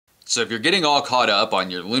So if you're getting all caught up on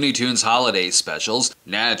your Looney Tunes holiday specials,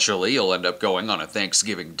 naturally you'll end up going on a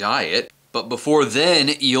Thanksgiving diet. But before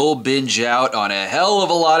then, you'll binge out on a hell of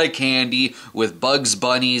a lot of candy with Bugs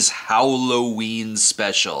Bunny's Howl-oween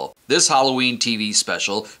special. This Halloween TV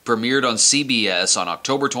special premiered on CBS on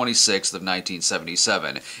October 26th of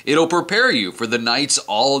 1977. It'll prepare you for the night's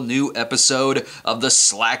all-new episode of the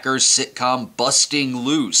slacker sitcom Busting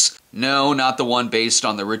Loose. No, not the one based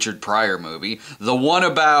on the Richard Pryor movie. The one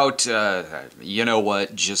about, you know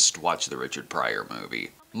what, just watch the Richard Pryor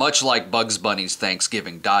movie. Much like Bugs Bunny's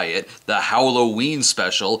Thanksgiving diet, the Howl-oween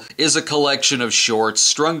special is a collection of shorts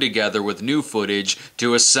strung together with new footage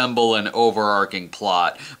to assemble an overarching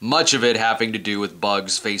plot, much of it having to do with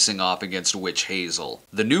Bugs facing off against Witch Hazel.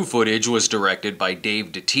 The new footage was directed by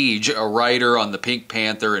Dave DeTeege, a writer on The Pink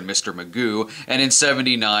Panther and Mr. Magoo, and in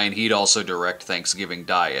 '79 he'd also direct Thanksgiving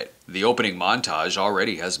Diet. The opening montage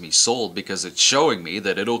already has me sold because it's showing me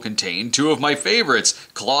that it'll contain two of my favorites,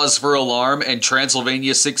 Claws for Alarm and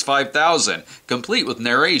Transylvania 65000, complete with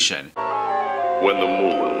narration. When the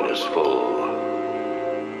moon is full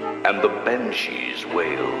and the banshees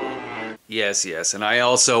wail. Yes, and I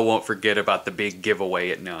also won't forget about the big giveaway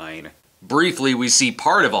at 9. Briefly, we see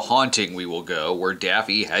part of a haunting we will go where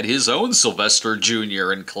Daffy had his own Sylvester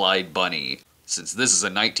Jr. and Clyde Bunny. Since this is a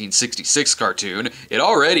 1966 cartoon, it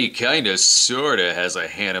already kinda sorta has a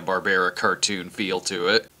Hanna-Barbera cartoon feel to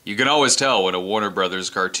it. You can always tell when a Warner Brothers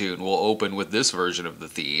cartoon will open with this version of the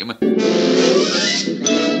theme.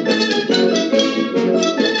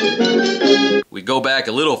 We go back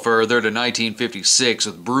a little further to 1956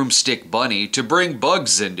 with Broomstick Bunny to bring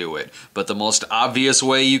Bugs into it, but the most obvious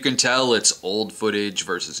way you can tell it's old footage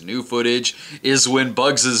versus new footage is when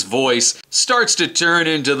Bugs' voice starts to turn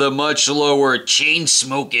into the much lower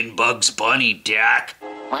chain-smoking Bugs Bunny, Dak.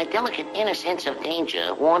 My delicate inner sense of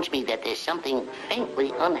danger warns me that there's something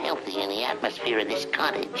faintly unhealthy in the atmosphere of this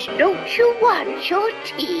cottage. Don't you want your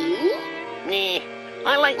tea? Nah,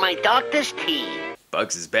 I like my doctor's tea.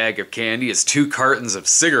 Bugs' bag of candy is 2 cartons of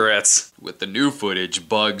cigarettes. With the new footage,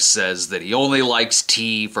 Bugs says that he only likes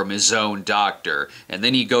tea from his own doctor, and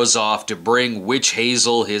then he goes off to bring Witch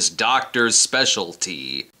Hazel his doctor's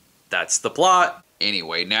specialty. That's the plot.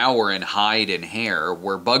 Anyway, now we're in Hide and Hair,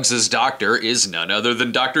 where Bugs' doctor is none other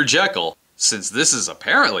than Dr. Jekyll. Since this is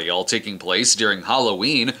apparently all taking place during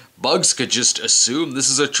Halloween, Bugs could just assume this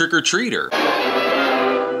is a trick-or-treater.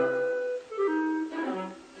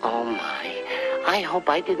 I hope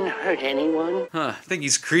I didn't hurt anyone. I think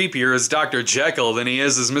he's creepier as Dr. Jekyll than he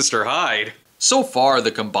is as Mr. Hyde. So far,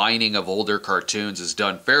 the combining of older cartoons is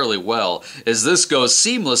done fairly well, as this goes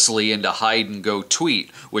seamlessly into Hide and Go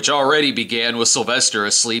Tweet, which already began with Sylvester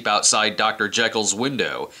asleep outside Dr. Jekyll's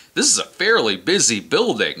window. This is a fairly busy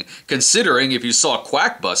building, considering if you saw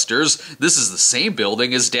Quackbusters, this is the same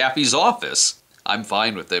building as Daffy's office. I'm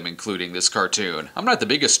fine with them including this cartoon. I'm not the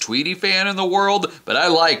biggest Tweety fan in the world, but I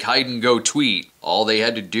like Hide and Go Tweet. All they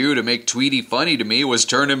had to do to make Tweety funny to me was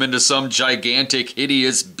turn him into some gigantic,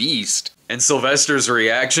 hideous beast. And Sylvester's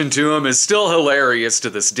reaction to him is still hilarious to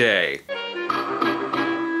this day.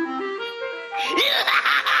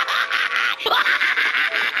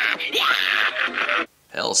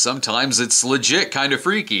 Hell, sometimes it's legit kind of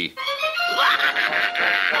freaky.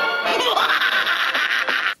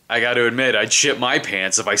 I gotta admit, I'd shit my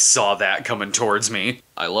pants if I saw that coming towards me.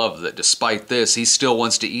 I love that despite this, he still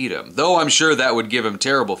wants to eat him, though I'm sure that would give him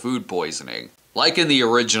terrible food poisoning. Like in the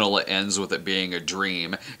original, it ends with it being a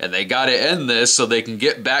dream, and they gotta end this so they can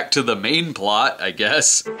get back to the main plot, I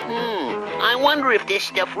guess. I wonder if this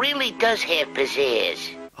stuff really does have pizzazz.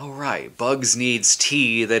 Oh right, Bugs needs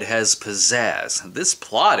tea that has pizzazz. This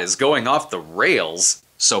plot is going off the rails.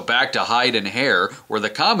 So back to Hide and Hair, where the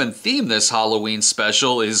common theme this Halloween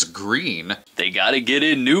special is green. They gotta get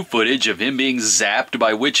in new footage of him being zapped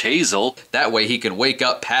by Witch Hazel. That way he can wake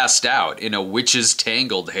up passed out in a witch's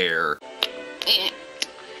tangled hair.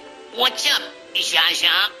 What's up, Zsa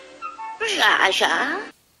Zsa? Zsa Zsa?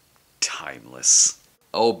 Timeless.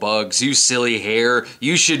 Oh Bugs, you silly hair.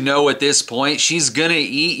 You should know at this point she's gonna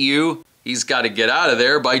eat you. He's gotta get out of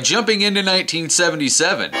there by jumping into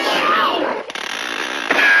 1977.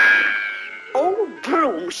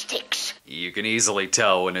 Broomsticks. You can easily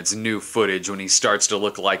tell when it's new footage when he starts to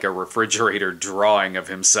look like a refrigerator drawing of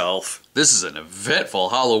himself. This is an eventful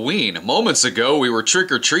Halloween. Moments ago we were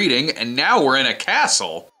trick-or-treating, and now we're in a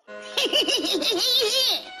castle.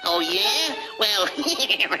 Oh yeah? Well...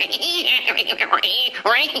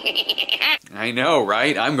 I know,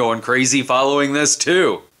 right? I'm going crazy following this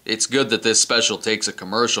too. It's good that this special takes a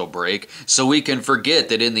commercial break, so we can forget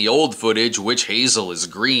that in the old footage, Witch Hazel is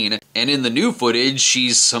green, and in the new footage,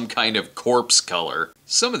 she's some kind of corpse color.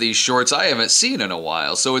 Some of these shorts I haven't seen in a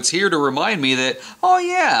while, so it's here to remind me that, oh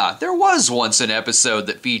yeah, there was once an episode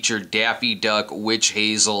that featured Daffy Duck, Witch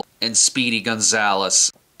Hazel, and Speedy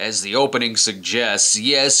Gonzales. As the opening suggests,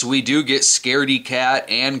 yes, we do get Scaredy Cat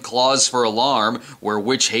and Claws for Alarm, where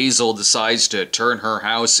Witch Hazel decides to turn her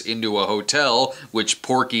house into a hotel, which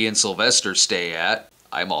Porky and Sylvester stay at.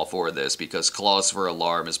 I'm all for this because Claws for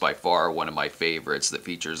Alarm is by far one of my favorites that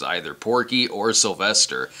features either Porky or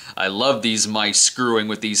Sylvester. I love these mice screwing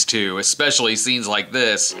with these two, especially scenes like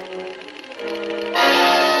this.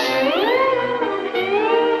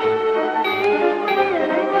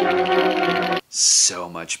 So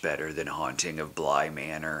much better than Haunting of Bly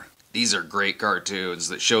Manor. These are great cartoons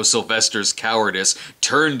that show Sylvester's cowardice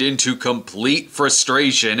turned into complete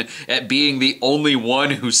frustration at being the only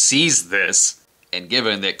one who sees this. And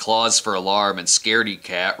given that Claws for Alarm and Scaredy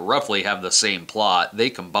Cat roughly have the same plot, they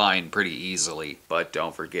combine pretty easily. But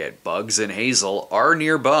don't forget, Bugs and Hazel are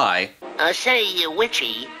nearby. Say,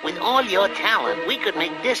 Witchy, with all your talent, we could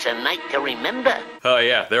make this a night to remember. Oh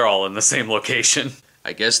yeah, they're all in the same location.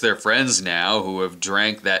 I guess they're friends now who have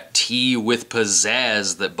drank that tea with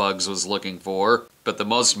pizzazz that Bugs was looking for. But the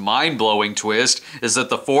most mind-blowing twist is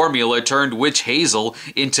that the formula turned Witch Hazel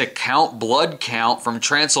into Count Blood Count from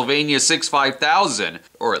Transylvania 65000,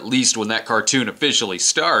 or at least when that cartoon officially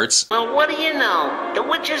starts. Well, what do you know? The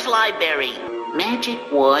Witch's Library.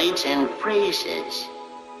 Magic words and phrases.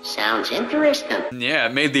 Sounds interesting. Yeah,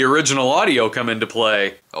 it made the original audio come into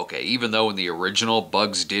play. Okay, even though in the original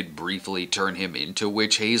Bugs did briefly turn him into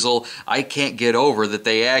Witch Hazel, I can't get over that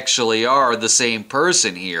they actually are the same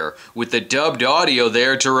person here, with the dubbed audio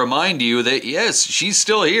there to remind you that yes, she's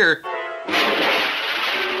still here.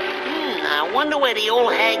 I wonder where the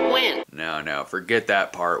old hag went. No, forget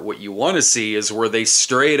that part. What you want to see is where they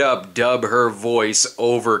straight up dub her voice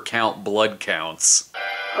over Count Blood Counts.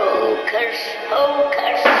 Hocus,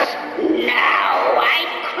 hocus, now I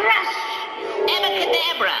crush you.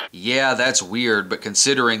 Abracadabra. Yeah, that's weird, but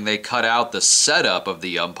considering they cut out the setup of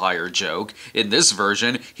the umpire joke, in this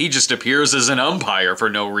version, he just appears as an umpire for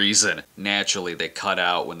no reason. Naturally, they cut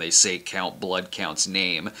out when they say Count Blood Count's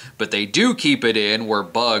name, but they do keep it in where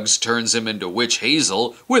Bugs turns him into Witch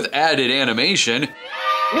Hazel with added animation.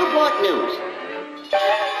 Newport News.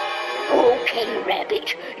 Okay,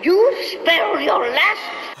 Rabbit, you spell your last.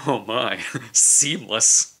 Oh my,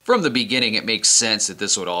 seamless. From the beginning, it makes sense that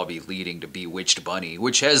this would all be leading to Bewitched Bunny,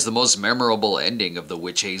 which has the most memorable ending of the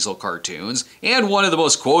Witch Hazel cartoons, and one of the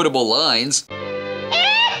most quotable lines.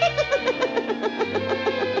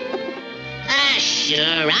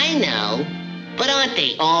 Sure, I know. But aren't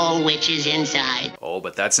they all witches inside? Oh,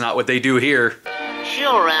 but that's not what they do here.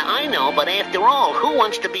 Sure, I know, but after all, who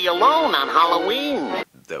wants to be alone on Halloween?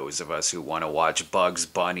 Those of us who want to watch Bugs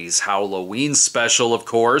Bunny's Howl-oween special, of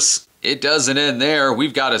course. It doesn't end there,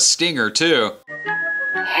 we've got a stinger too.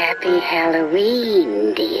 Happy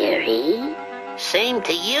Halloween, dearie. Same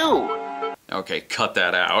to you. Okay, cut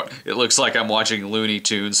that out. It looks like I'm watching Looney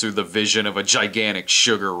Tunes through the vision of a gigantic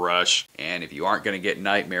sugar rush. And if you aren't gonna get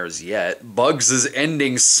nightmares yet, Bugs'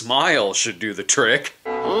 ending smile should do the trick.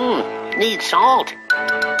 Need salt.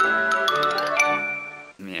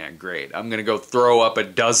 Yeah, great. I'm gonna go throw up a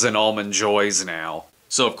dozen Almond Joys now.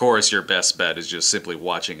 So of course your best bet is just simply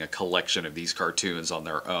watching a collection of these cartoons on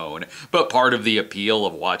their own, but part of the appeal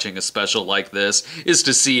of watching a special like this is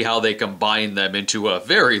to see how they combine them into a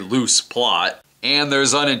very loose plot. And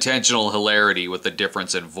there's unintentional hilarity with the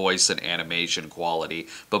difference in voice and animation quality,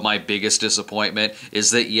 but my biggest disappointment is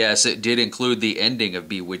that yes, it did include the ending of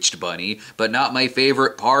Bewitched Bunny, but not my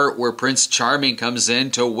favorite part where Prince Charming comes in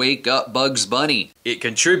to wake up Bugs Bunny. It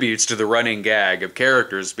contributes to the running gag of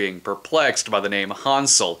characters being perplexed by the name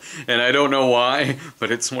Hansel, and I don't know why, but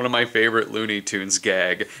it's one of my favorite Looney Tunes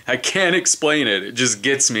gag. I can't explain it, it just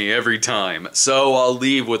gets me every time, so I'll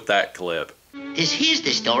leave with that clip. Here's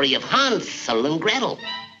the story of Hansel and Gretel.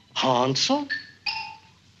 Hansel?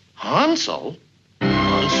 Hansel?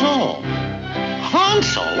 Hansel?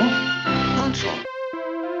 Hansel? Hansel?